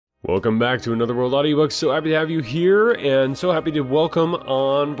Welcome back to Another World Audiobooks. So happy to have you here, and so happy to welcome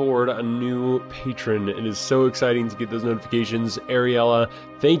on board a new patron. It is so exciting to get those notifications. Ariella,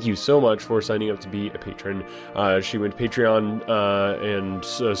 thank you so much for signing up to be a patron. She went to Patreon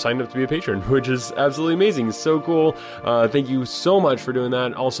and signed up to be a patron, which is absolutely amazing. So cool. Thank you so much for doing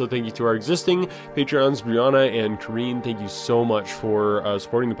that. Also, thank you to our existing Patreons, Brianna and Kareen. Thank you so much for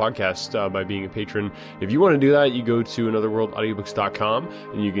supporting the podcast by being a patron. If you want to do that, you go to anotherworldaudiobooks.com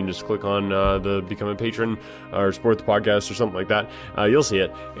and you can just click on the Become a Patron or Support the Podcast or something like that. You'll see it.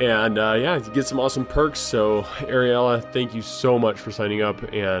 And yeah, you get some awesome perks. So Ariella, thank you so much for signing up,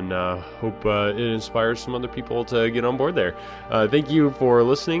 and hope it inspires some other people to get on board there. Thank you for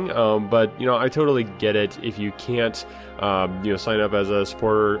listening. But, I totally get it. If you can't, sign up as a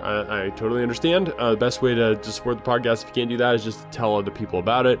supporter, I totally understand. The best way to support the podcast, if you can't do that, is just to tell other people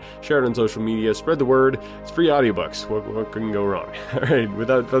about it, share it on social media, spread the word. It's free audiobooks. What can go wrong? All right,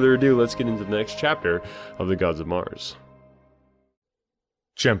 without further ado, let's get into the next chapter of The Gods of Mars.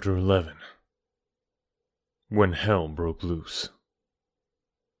 Chapter 11. When Hell Broke Loose.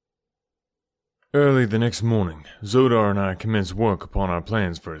 Early the next morning, Zodar and I commenced work upon our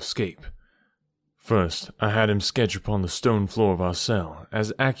plans for escape. First, I had him sketch upon the stone floor of our cell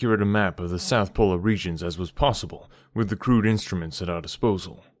as accurate a map of the South Polar regions as was possible with the crude instruments at our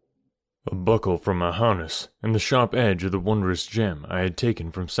disposal. A buckle from my harness, and the sharp edge of the wondrous gem I had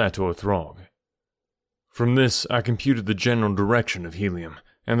taken from Sator Throg. From this I computed the general direction of Helium,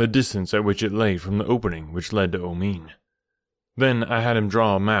 and the distance at which it lay from the opening which led to Omine. Then I had him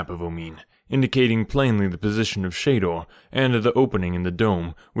draw a map of Omine, indicating plainly the position of Shador and of the opening in the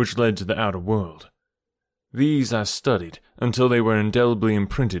dome which led to the outer world. These I studied until they were indelibly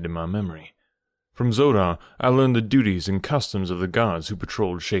imprinted in my memory. From Zodar I learned the duties and customs of the gods who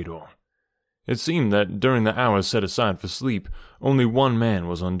patrolled Shador. It seemed that during the hours set aside for sleep, only one man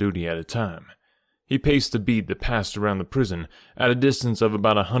was on duty at a time. He paced the beat that passed around the prison at a distance of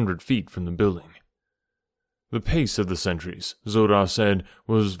about 100 feet from the building. The pace of the sentries, Zodar said,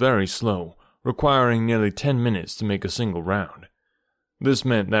 was very slow, requiring nearly 10 minutes to make a single round. This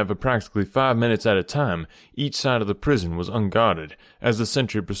meant that for practically 5 minutes at a time, each side of the prison was unguarded as the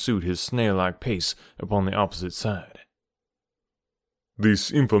sentry pursued his snail-like pace upon the opposite side.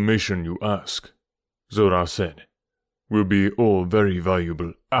 "This information you ask," Zodar said, "will be all very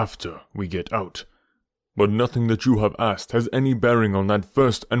valuable after we get out. But nothing that you have asked has any bearing on that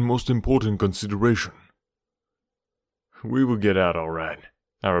first and most important consideration." "We will get out all right,"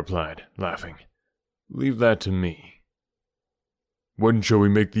 I replied, laughing. "Leave that to me." "When shall we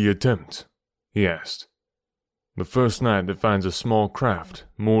make the attempt?" he asked. "The first night that finds a small craft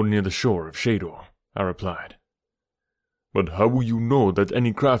moored near the shore of Shador," I replied. "But how will you know that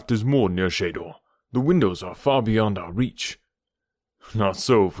any craft is moored near Shador? The windows are far beyond our reach." "Not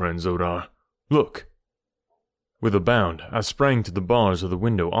so, friend Zodar. Look." With a bound, I sprang to the bars of the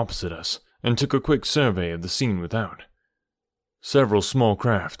window opposite us, and took a quick survey of the scene without. Several small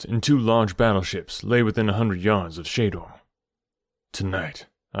craft and 2 large battleships lay within 100 yards of Shador. Tonight,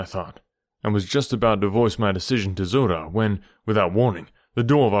 I thought, and was just about to voice my decision to Zodar when, without warning, the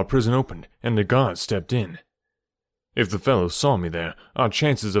door of our prison opened, and the guards stepped in. If the fellows saw me there, our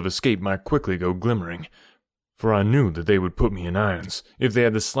chances of escape might quickly go glimmering, for I knew that they would put me in irons if they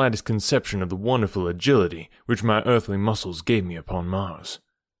had the slightest conception of the wonderful agility which my earthly muscles gave me upon Mars.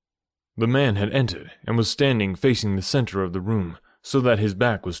 The man had entered and was standing facing the center of the room, so that his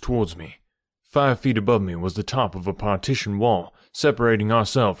back was towards me. 5 feet above me was the top of a partition wall separating our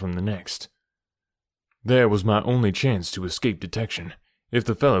cell from the next. There was my only chance to escape detection. If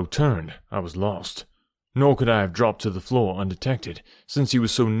the fellow turned, I was lost. Nor could I have dropped to the floor undetected, since he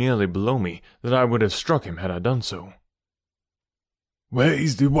was so nearly below me that I would have struck him had I done so. "Where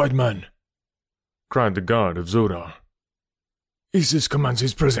is the white man?" cried the guard of Zodar. "Isis commands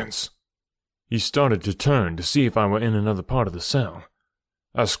his presence." He started to turn to see if I were in another part of the cell.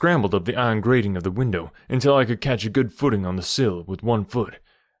 I scrambled up the iron grating of the window until I could catch a good footing on the sill with one foot.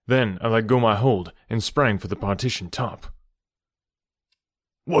 Then I let go my hold and sprang for the partition top.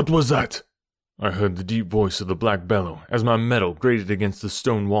 "What was that?" I heard the deep voice of the black bellow as my metal grated against the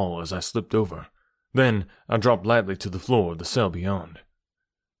stone wall as I slipped over. Then I dropped lightly to the floor of the cell beyond.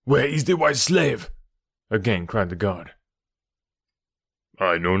 "Where is the white slave?" again cried the guard.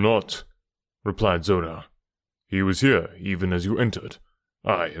 "I know not," replied Zodar. "He was here even as you entered.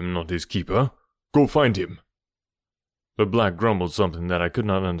 I am not his keeper. Go find him." The black grumbled something that I could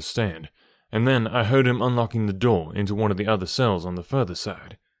not understand, and then I heard him unlocking the door into one of the other cells on the further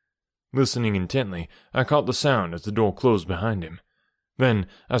side. Listening intently, I caught the sound as the door closed behind him. Then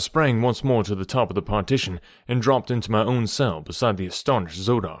I sprang once more to the top of the partition and dropped into my own cell beside the astonished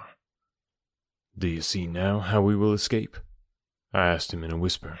Zodar. Do you see now how we will escape? I asked him in a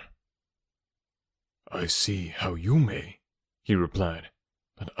whisper. I see how you may, he replied,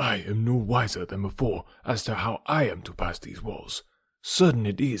 but I am no wiser than before as to how I am to pass these walls. Certain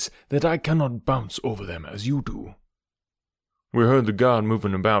it is that I cannot bounce over them as you do. We heard the guard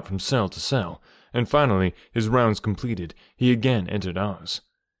moving about from cell to cell, and finally, his rounds completed, he again entered ours.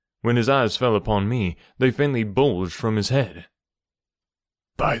 When his eyes fell upon me, they faintly bulged from his head.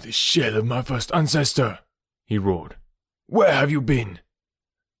 By the shell of my first ancestor, he roared. Where have you been?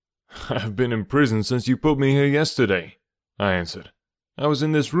 I have been in prison since you put me here yesterday, I answered. I was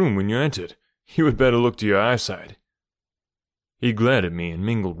in this room when you entered. You had better look to your eyesight. He glared at me in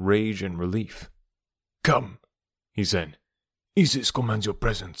mingled rage and relief. Come, he said. Isis commands your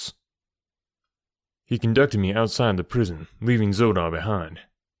presence. He conducted me outside the prison, leaving Zodar behind.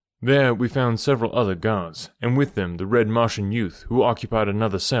 There we found several other guards, and with them the Red Martian youth who occupied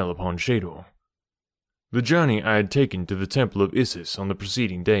another cell upon Shador. The journey I had taken to the Temple of Isis on the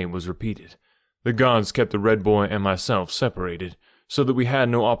preceding day was repeated. The guards kept the Red Boy and myself separated, so that we had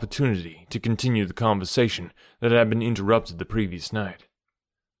no opportunity to continue the conversation that had been interrupted the previous night.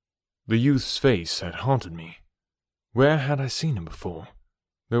 The youth's face had haunted me. Where had I seen him before?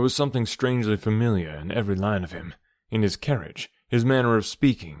 There was something strangely familiar in every line of him, in his carriage, his manner of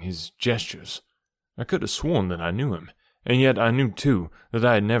speaking, his gestures. I could have sworn that I knew him, and yet I knew too that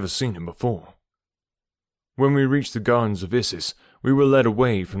I had never seen him before. When we reached the gardens of Isis, we were led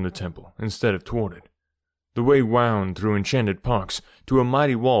away from the temple instead of toward it. The way wound through enchanted parks to a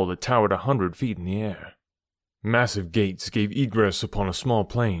mighty wall that towered 100 feet in the air. Massive gates gave egress upon a small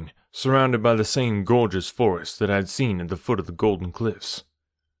plain, surrounded by the same gorgeous forest that I had seen at the foot of the Golden Cliffs.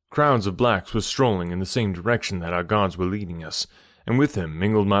 Crowds of blacks were strolling in the same direction that our guards were leading us, and with them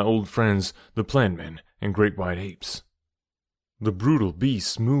mingled my old friends, the Planmen and great white apes. The brutal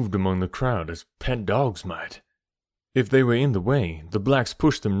beasts moved among the crowd as pet dogs might. If they were in the way, the blacks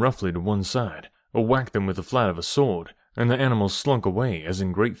pushed them roughly to one side, or whacked them with the flat of a sword, and the animals slunk away as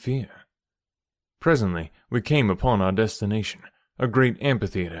in great fear. Presently we came upon our destination, a great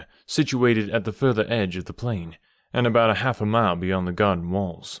amphitheater situated at the further edge of the plain, and about 1/2 mile beyond the garden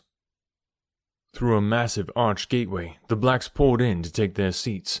walls. Through a massive arched gateway, the blacks poured in to take their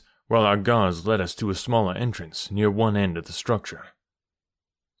seats, while our guards led us to a smaller entrance near one end of the structure.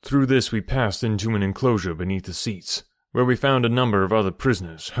 Through this we passed into an enclosure beneath the seats, where we found a number of other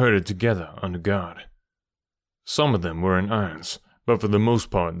prisoners herded together under guard. Some of them were in irons, but for the most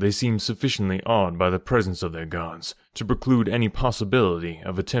part they seemed sufficiently awed by the presence of their guards to preclude any possibility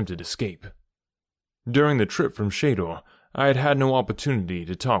of attempted escape. During the trip from Shador, I had had no opportunity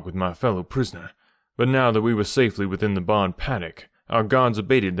to talk with my fellow prisoner, but now that we were safely within the barred paddock, our guards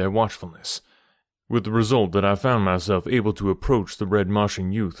abated their watchfulness, with the result that I found myself able to approach the Red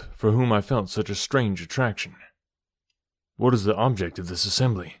Martian youth for whom I felt such a strange attraction. "What is the object of this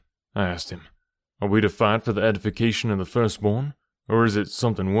assembly?" I asked him. "Are we to fight for the edification of the firstborn, or is it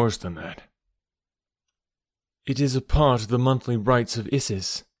something worse than that?" "It is a part of the monthly rites of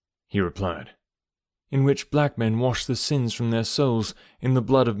Isis," he replied, "in which black men wash the sins from their souls in the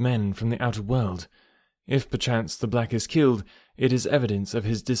blood of men from the outer world. If perchance the black is killed, it is evidence of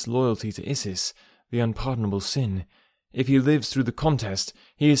his disloyalty to Isis, the unpardonable sin. If he lives through the contest,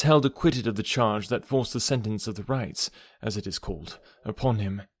 he is held acquitted of the charge that forced the sentence of the rites, as it is called, upon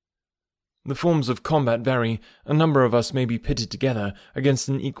him. The forms of combat vary. A number of us may be pitted together against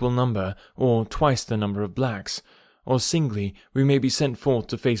an equal number, or twice the number of blacks, or singly we may be sent forth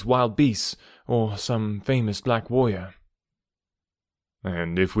to face wild beasts, or some famous black warrior."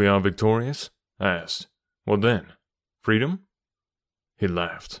 "And if we are victorious?" I asked. "What then? Freedom?" He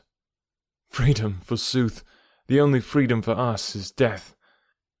laughed. "Freedom, forsooth. The only freedom for us is death.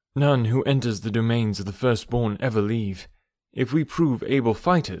 None who enters the domains of the firstborn ever leave. If we prove able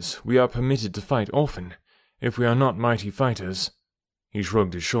fighters, we are permitted to fight often. If we are not mighty fighters," he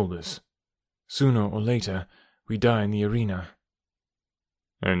shrugged his shoulders, "sooner or later we die in the arena."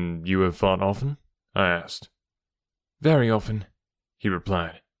 "And you have fought often?" I asked. "Very often," he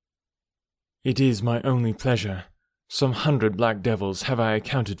replied. "It is my only pleasure. Some 100 black devils have I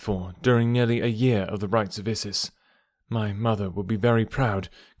accounted for during nearly a year of the rites of Isis. My mother would be very proud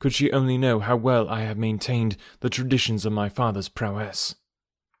could she only know how well I have maintained the traditions of my father's prowess."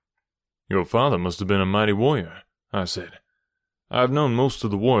 "Your father must have been a mighty warrior," I said. "I have known most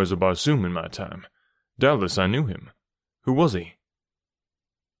of the warriors of Barsoom in my time. Doubtless I knew him. Who was he?"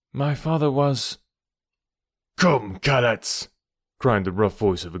 "My father was—" "Come, cadets!" cried the rough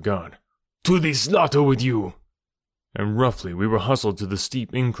voice of a guard. "To the slaughter with you!" And roughly we were hustled to the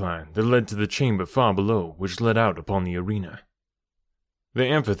steep incline that led to the chamber far below, which led out upon the arena. The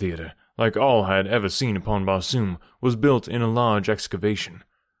amphitheater, like all I had ever seen upon Barsoom, was built in a large excavation.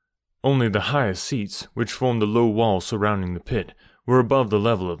 Only the highest seats, which formed the low wall surrounding the pit, were above the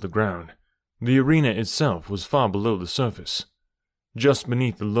level of the ground. The arena itself was far below the surface. Just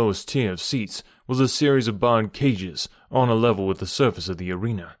beneath the lowest tier of seats was a series of barred cages on a level with the surface of the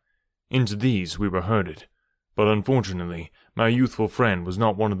arena. Into these we were herded, but unfortunately my youthful friend was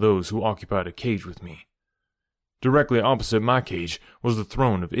not one of those who occupied a cage with me. Directly opposite my cage was the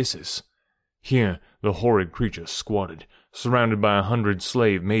throne of Isis. Here the horrid creature squatted, surrounded by 100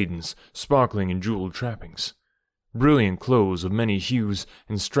 slave maidens sparkling in jeweled trappings. Brilliant clothes of many hues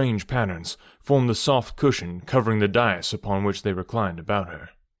and strange patterns formed the soft cushion covering the dais upon which they reclined about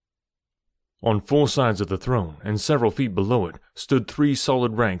her. On 4 sides of the throne, and several feet below it, stood 3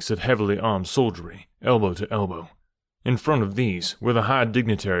 solid ranks of heavily armed soldiery, elbow to elbow. In front of these were the high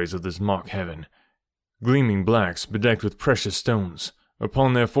dignitaries of this mock heaven, gleaming blacks bedecked with precious stones,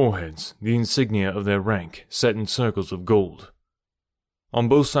 upon their foreheads the insignia of their rank set in circles of gold. On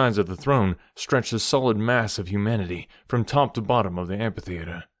both sides of the throne stretched a solid mass of humanity from top to bottom of the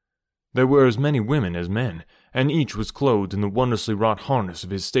amphitheater. There were as many women as men, and each was clothed in the wondrously wrought harness of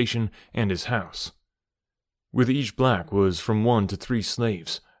his station and his house. With each black was from 1 to 3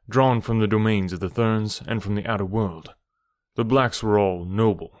 slaves, drawn from the domains of the Therns and from the outer world. The blacks were all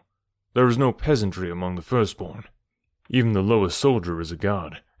noble. There was no peasantry among the firstborn. Even the lowest soldier is a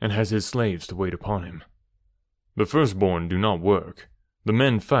god, and has his slaves to wait upon him. The firstborn do not work. The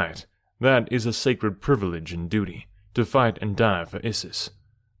men fight. That is a sacred privilege and duty, to fight and die for Isis.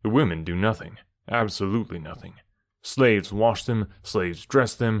 The women do nothing, absolutely nothing. Slaves wash them, slaves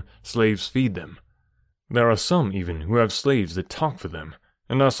dress them, slaves feed them. There are some even who have slaves that talk for them,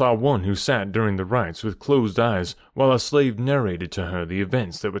 and I saw one who sat during the rites with closed eyes while a slave narrated to her the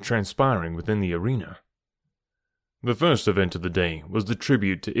events that were transpiring within the arena. The first event of the day was the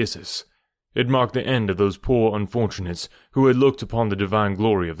tribute to Isis. It marked the end of those poor unfortunates who had looked upon the divine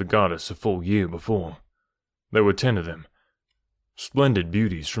glory of the goddess a full year before. There were 10 of them, splendid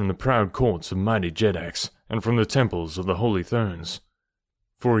beauties from the proud courts of mighty Jedaks and from the temples of the holy Therns.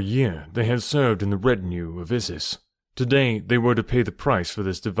 For a year they had served in the retinue of Isis. Today they were to pay the price for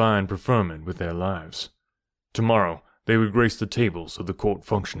this divine preferment with their lives. Tomorrow they would grace the tables of the court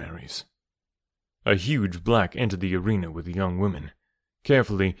functionaries. A huge black entered the arena with the young women.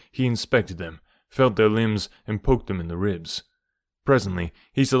 Carefully he inspected them, felt their limbs, and poked them in the ribs. Presently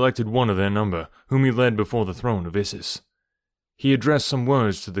he selected one of their number, whom he led before the throne of Isis. He addressed some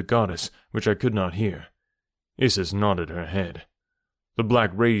words to the goddess, which I could not hear. Isis nodded her head. The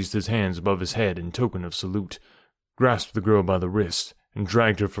black raised his hands above his head in token of salute, grasped the girl by the wrist, and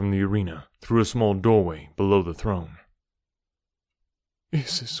dragged her from the arena through a small doorway below the throne.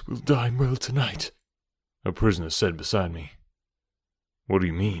 "Isis will dine well tonight," a prisoner said beside me. "What do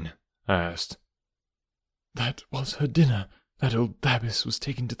you mean?" I asked. "That was her dinner. That old Babbis was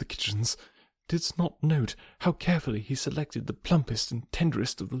taken to the kitchens. Didst not note how carefully he selected the plumpest and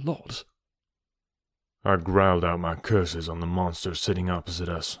tenderest of the lot?" I growled out my curses on the monster sitting opposite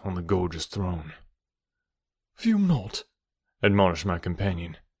us on the gorgeous throne. "Fume not," admonished my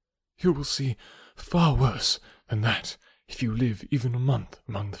companion. "You will see far worse than that if you live even a month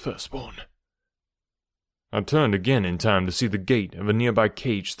among the firstborn." I turned again in time to see the gate of a nearby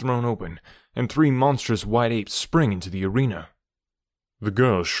cage thrown open, and 3 monstrous white apes spring into the arena. The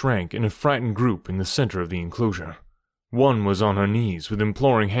girls shrank in a frightened group in the center of the enclosure. One was on her knees with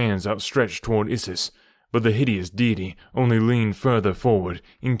imploring hands outstretched toward Isis, but the hideous deity only leaned further forward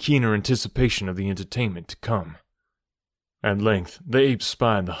in keener anticipation of the entertainment to come. At length the apes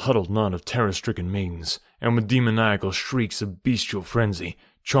spied the huddled knot of terror-stricken maidens, and with demoniacal shrieks of bestial frenzy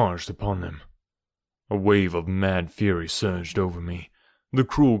charged upon them. A wave of mad fury surged over me. The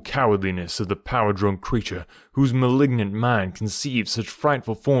cruel cowardliness of the power-drunk creature whose malignant mind conceived such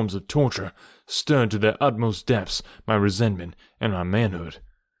frightful forms of torture stirred to their utmost depths my resentment and my manhood.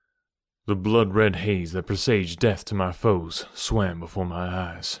 The blood-red haze that presaged death to my foes swam before my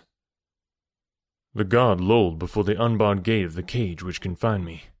eyes. The guard lolled before the unbarred gate of the cage which confined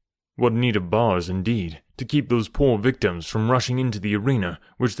me. What need of bars, indeed, to keep those poor victims from rushing into the arena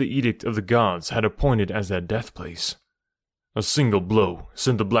which the edict of the gods had appointed as their death place? A single blow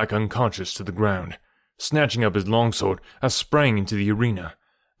sent the black unconscious to the ground. Snatching up his longsword, I sprang into the arena.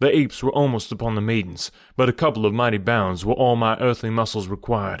 The apes were almost upon the maidens, but a couple of mighty bounds were all my earthly muscles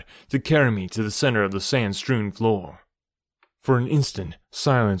required to carry me to the center of the sand-strewn floor. For an instant,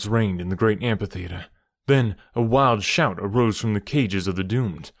 silence reigned in the great amphitheater. Then a wild shout arose from the cages of the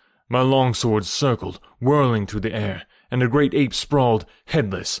doomed. My longsword circled, whirling through the air, and a great ape sprawled,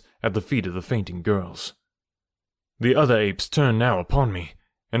 headless, at the feet of the fainting girls. The other apes turned now upon me,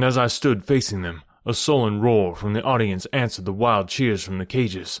 and as I stood facing them, a sullen roar from the audience answered the wild cheers from the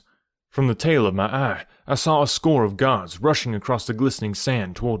cages. From the tail of my eye, I saw a score of guards rushing across the glistening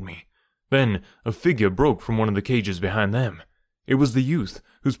sand toward me. Then a figure broke from one of the cages behind them. It was the youth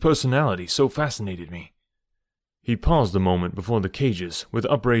whose personality so fascinated me. He paused a moment before the cages with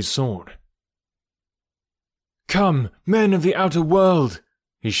upraised sword. "Come, men of the outer world,"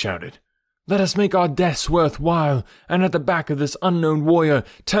 he shouted. "Let us make our deaths worthwhile, and at the back of this unknown warrior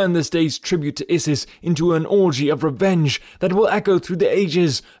turn this day's tribute to Isis into an orgy of revenge that will echo through the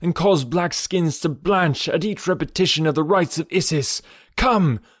ages and cause black skins to blanch at each repetition of the rites of Isis.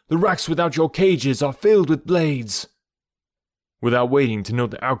 Come, the racks without your cages are filled with blades." Without waiting to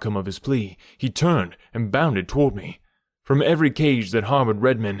note the outcome of his plea, he turned and bounded toward me. From every cage that harbored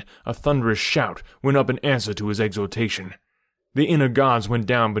redmen, a thunderous shout went up in answer to his exhortation. The inner guards went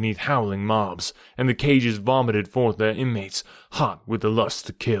down beneath howling mobs, and the cages vomited forth their inmates, hot with the lust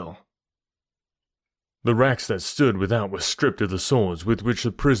to kill. The racks that stood without were stripped of the swords with which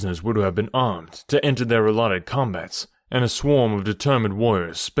the prisoners were to have been armed to enter their allotted combats, and a swarm of determined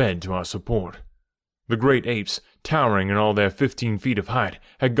warriors sped to our support. The great apes, towering in all their 15 feet of height,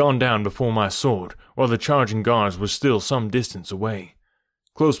 had gone down before my sword, while the charging guards were still some distance away.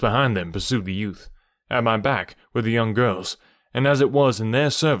 Close behind them pursued the youth. At my back were the young girls, and as it was in their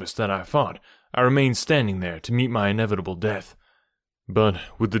service that I fought, I remained standing there to meet my inevitable death, but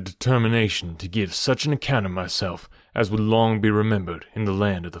with the determination to give such an account of myself as would long be remembered in the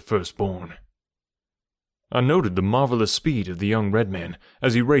land of the firstborn. I noted the marvelous speed of the young red man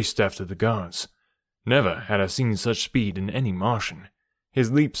as he raced after the guards. Never had I seen such speed in any Martian.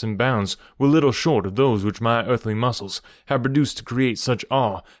 His leaps and bounds were little short of those which my earthly muscles had produced to create such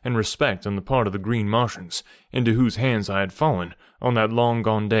awe and respect on the part of the green Martians, into whose hands I had fallen on that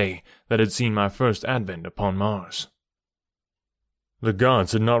long-gone day that had seen my first advent upon Mars. The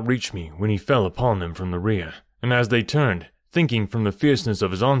guards had not reached me when he fell upon them from the rear, and as they turned, thinking from the fierceness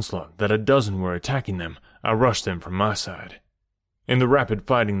of his onslaught that a dozen were attacking them, I rushed them from my side. In the rapid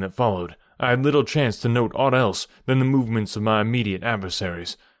fighting that followed, I had little chance to note aught else than the movements of my immediate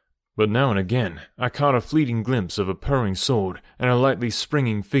adversaries, but now and again I caught a fleeting glimpse of a purring sword and a lightly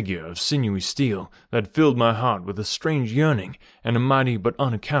springing figure of sinewy steel that filled my heart with a strange yearning and a mighty but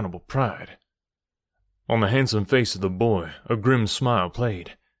unaccountable pride. On the handsome face of the boy a grim smile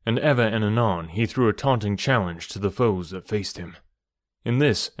played, and ever and anon he threw a taunting challenge to the foes that faced him. In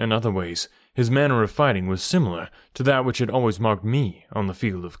this and other ways, his manner of fighting was similar to that which had always marked me on the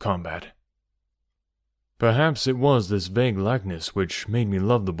field of combat. Perhaps it was this vague likeness which made me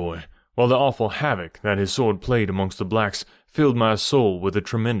love the boy, while the awful havoc that his sword played amongst the blacks filled my soul with a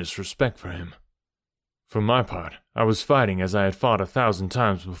tremendous respect for him. For my part, I was fighting as I had fought 1,000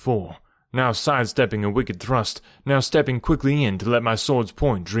 times before, now sidestepping a wicked thrust, now stepping quickly in to let my sword's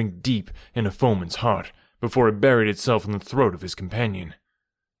point drink deep in a foeman's heart, before it buried itself in the throat of his companion.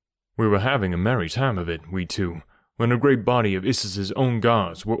 We were having a merry time of it, we two, when a great body of Isis's own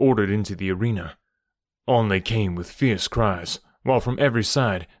guards were ordered into the arena. On they came with fierce cries, while from every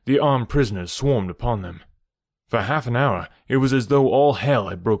side the armed prisoners swarmed upon them. For half an hour it was as though all hell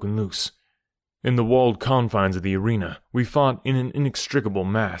had broken loose. In the walled confines of the arena we fought in an inextricable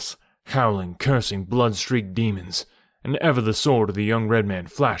mass, howling, cursing, blood-streaked demons, and ever the sword of the young red man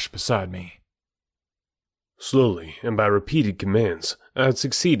flashed beside me. Slowly, and by repeated commands, I had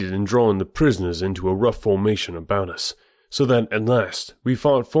succeeded in drawing the prisoners into a rough formation about us, so that at last we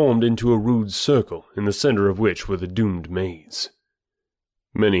formed into a rude circle, in the center of which were the doomed maids.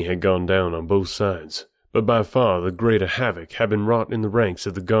 Many had gone down on both sides, but by far the greater havoc had been wrought in the ranks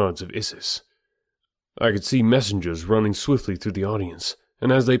of the guards of Isis. I could see messengers running swiftly through the audience,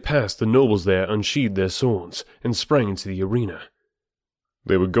 and as they passed the nobles there unsheathed their swords and sprang into the arena.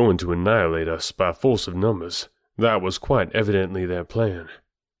 They were going to annihilate us by force of numbers. That was quite evidently their plan.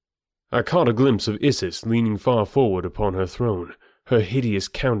 I caught a glimpse of Isis leaning far forward upon her throne, her hideous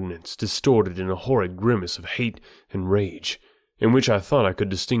countenance distorted in a horrid grimace of hate and rage, in which I thought I could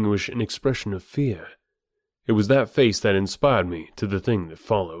distinguish an expression of fear. It was that face that inspired me to the thing that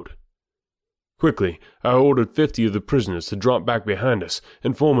followed. Quickly, I ordered 50 of the prisoners to drop back behind us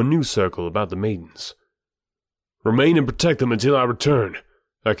and form a new circle about the maidens. "Remain and protect them until I return,"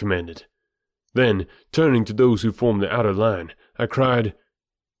 I commanded. Then, turning to those who formed the outer line, I cried,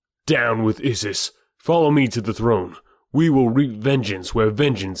 "Down with Isis! Follow me to the throne! We will reap vengeance where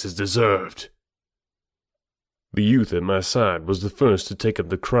vengeance is deserved!" The youth at my side was the first to take up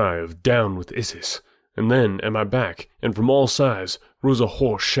the cry of "Down with Isis," and then, at my back, and from all sides, rose a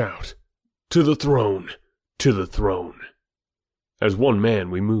hoarse shout, "To the throne! To the throne!" As one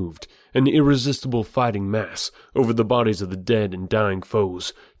man we moved, an irresistible fighting mass, over the bodies of the dead and dying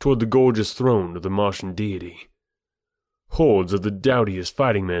foes, toward the gorgeous throne of the Martian deity. Hordes of the doughtiest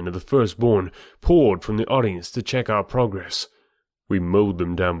fighting men of the Firstborn poured from the audience to check our progress. We mowed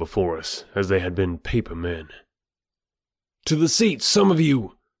them down before us, as they had been paper men. "To the seats, some of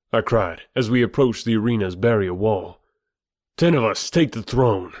you!" I cried, as we approached the arena's barrier wall. 10 of us, take the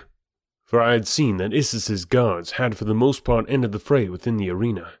throne! For I had seen that Isis's guards had for the most part ended the fray within the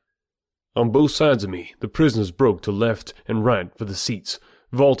arena. On both sides of me, the prisoners broke to left and right for the seats,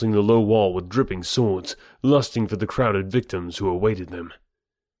 vaulting the low wall with dripping swords, lusting for the crowded victims who awaited them.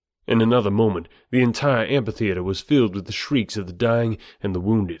 In another moment, the entire amphitheater was filled with the shrieks of the dying and the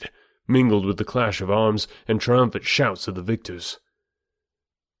wounded, mingled with the clash of arms and triumphant shouts of the victors.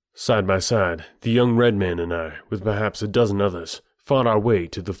 Side by side, the young red man and I, with perhaps a dozen others, fought our way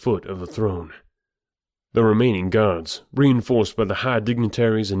to the foot of the throne. The remaining guards, reinforced by the high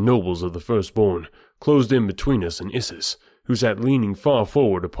dignitaries and nobles of the Firstborn, closed in between us and Isis, who sat leaning far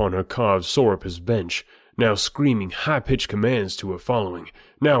forward upon her carved Sorapus bench, now screaming high-pitched commands to her following,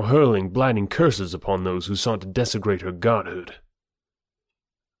 now hurling blighting curses upon those who sought to desecrate her godhood.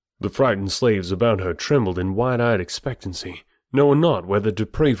 The frightened slaves about her trembled in wide-eyed expectancy, knowing not whether to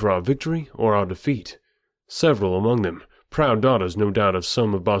pray for our victory or our defeat. Several among them, proud daughters no doubt of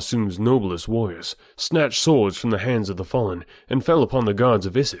some of Barsoom's noblest warriors, snatched swords from the hands of the fallen and fell upon the guards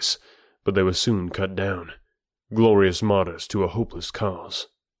of Isis, but they were soon cut down, glorious martyrs to a hopeless cause.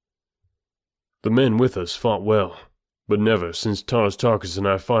 The men with us fought well, but never since Tars Tarkas and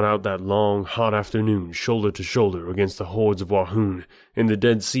I fought out that long, hot afternoon shoulder to shoulder against the hordes of Wahun in the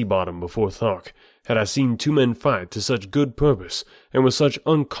Dead Sea bottom before Thark had I seen two men fight to such good purpose and with such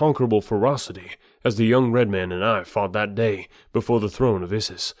unconquerable ferocity as the young red man and I fought that day before the throne of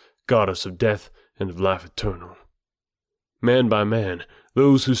Isis, goddess of death and of life eternal. Man by man,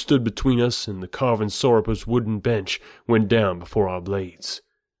 those who stood between us and the carven Sorapus wooden bench went down before our blades.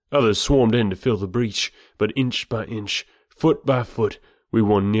 Others swarmed in to fill the breach, but inch by inch, foot by foot, we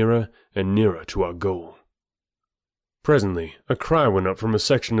won nearer and nearer to our goal. Presently, a cry went up from a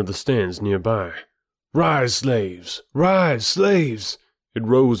section of the stands nearby. "Rise, slaves! Rise, slaves!" It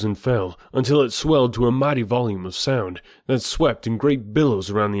rose and fell until it swelled to a mighty volume of sound that swept in great billows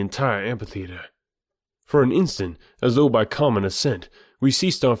around the entire amphitheater. For an instant, as though by common assent, we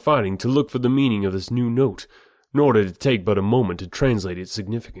ceased our fighting to look for the meaning of this new note, nor did it take but a moment to translate its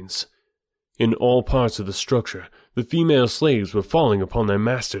significance. In all parts of the structure, the female slaves were falling upon their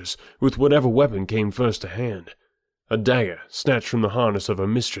masters with whatever weapon came first to hand. A dagger, snatched from the harness of her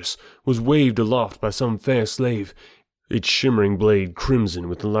mistress, was waved aloft by some fair slave, its shimmering blade crimson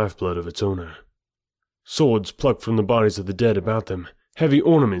with the lifeblood of its owner. Swords plucked from the bodies of the dead about them, heavy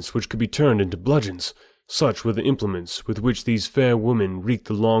ornaments which could be turned into bludgeons, such were the implements with which these fair women wreaked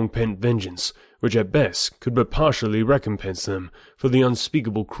the long-pent vengeance, which at best could but partially recompense them for the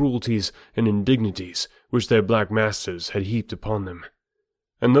unspeakable cruelties and indignities which their black masters had heaped upon them.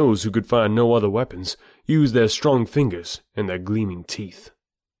 And those who could find no other weapons used their strong fingers and their gleaming teeth.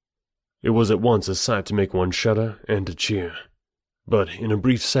 It was at once a sight to make one shudder and to cheer. But in a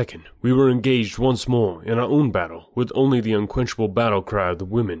brief second we were engaged once more in our own battle, with only the unquenchable battle cry of the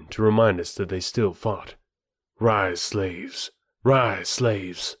women to remind us that they still fought. "Rise, slaves! Rise,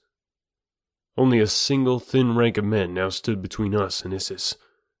 slaves!" Only a single thin rank of men now stood between us and Isis.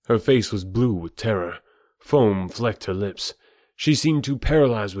 Her face was blue with terror. Foam flecked her lips. She seemed too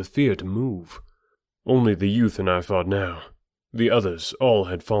paralyzed with fear to move. Only the youth and I fought now. The others all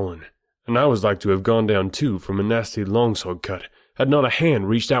had fallen, and I was like to have gone down too from a nasty longsword cut, had not a hand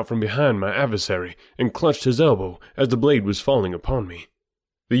reached out from behind my adversary and clutched his elbow as the blade was falling upon me.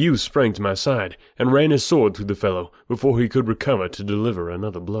 The youth sprang to my side and ran his sword through the fellow before he could recover to deliver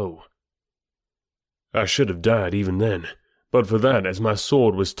another blow. I should have died even then, but for that as my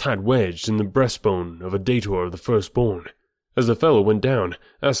sword was tight wedged in the breastbone of a dator of the Firstborn. As the fellow went down,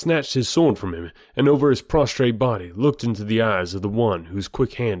 I snatched his sword from him, and over his prostrate body looked into the eyes of the one whose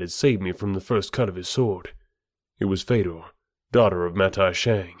quick hand had saved me from the first cut of his sword. It was Fedor, daughter of Matai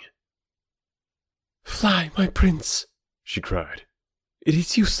Shang. "Fly, my prince," she cried. "It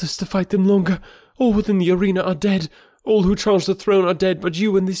is useless to fight them longer. All within the arena are dead. All who charge the throne are dead but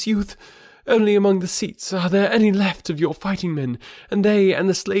you and this youth. Only among the seats are there any left of your fighting men, and they and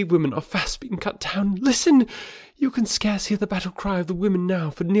the slave women are fast being cut down. Listen! You can scarce hear the battle cry of the women now,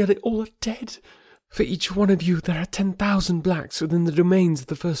 for nearly all are dead. For each one of you there are 10,000 blacks within the domains of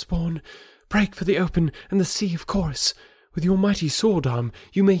the Firstborn. Break for the open and the sea of Chorus. With your mighty sword arm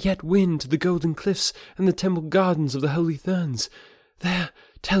you may yet win to the golden cliffs and the temple gardens of the holy Therns. There,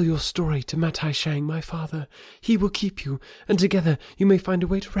 Tell your story to Matai Shang, my father. He will keep you, and together you may find a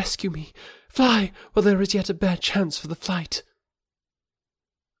way to rescue me. Fly, while there is yet a bare chance for the flight."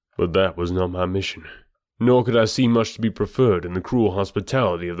 But that was not my mission, nor could I see much to be preferred in the cruel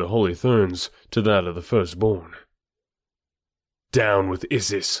hospitality of the Holy Therns to that of the firstborn. "Down with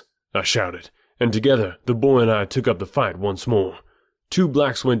Isis!" I shouted, and together the boy and I took up the fight once more. 2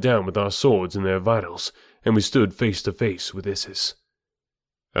 blacks went down with our swords in their vitals, and we stood face to face with Isis.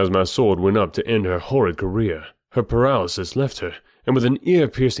 As my sword went up to end her horrid career, her paralysis left her, and with an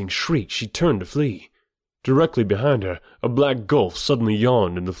ear-piercing shriek she turned to flee. Directly behind her, a black gulf suddenly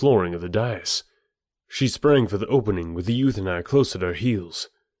yawned in the flooring of the dais. She sprang for the opening with the youth and I close at her heels.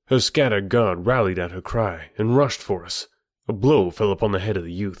 Her scattered guard rallied at her cry and rushed for us. A blow fell upon the head of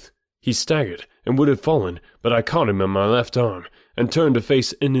the youth. He staggered and would have fallen, but I caught him in my left arm and turned to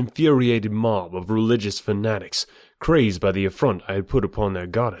face an infuriated mob of religious fanatics, crazed by the affront I had put upon their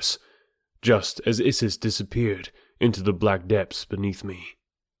goddess, just as Isis disappeared into the black depths beneath me.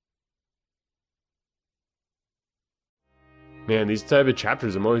 Man, these type of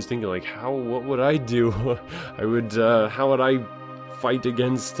chapters, I'm always thinking, like, what would I do? How would I fight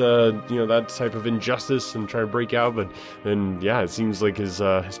against, that type of injustice and try to break out? But then, yeah, it seems like his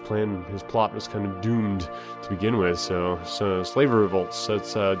plot was kind of doomed to begin with. So slavery revolts,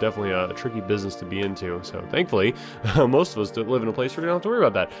 that's definitely a tricky business to be into. So thankfully, most of us don't live in a place where we don't have to worry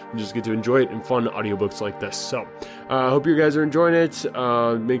about that. We just get to enjoy it in fun audiobooks like this. So I hope you guys are enjoying it.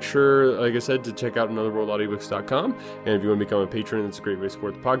 Make sure, like I said, to check out anotherworldaudiobooks.com. And if you want to become a patron, it's a great way to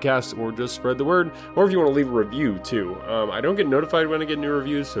support the podcast, or just spread the word. Or if you want to leave a review too. I don't get notified when I get new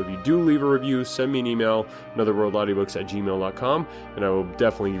reviews, so if you do leave a review, send me an email, anotherworldaudiobooks@gmail.com, and I will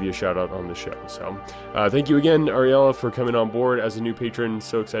definitely give you a shout out on the show. So thank you again, Ariella, for coming on board as a new patron.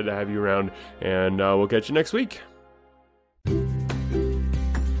 So excited to have you around, and we'll catch you next week.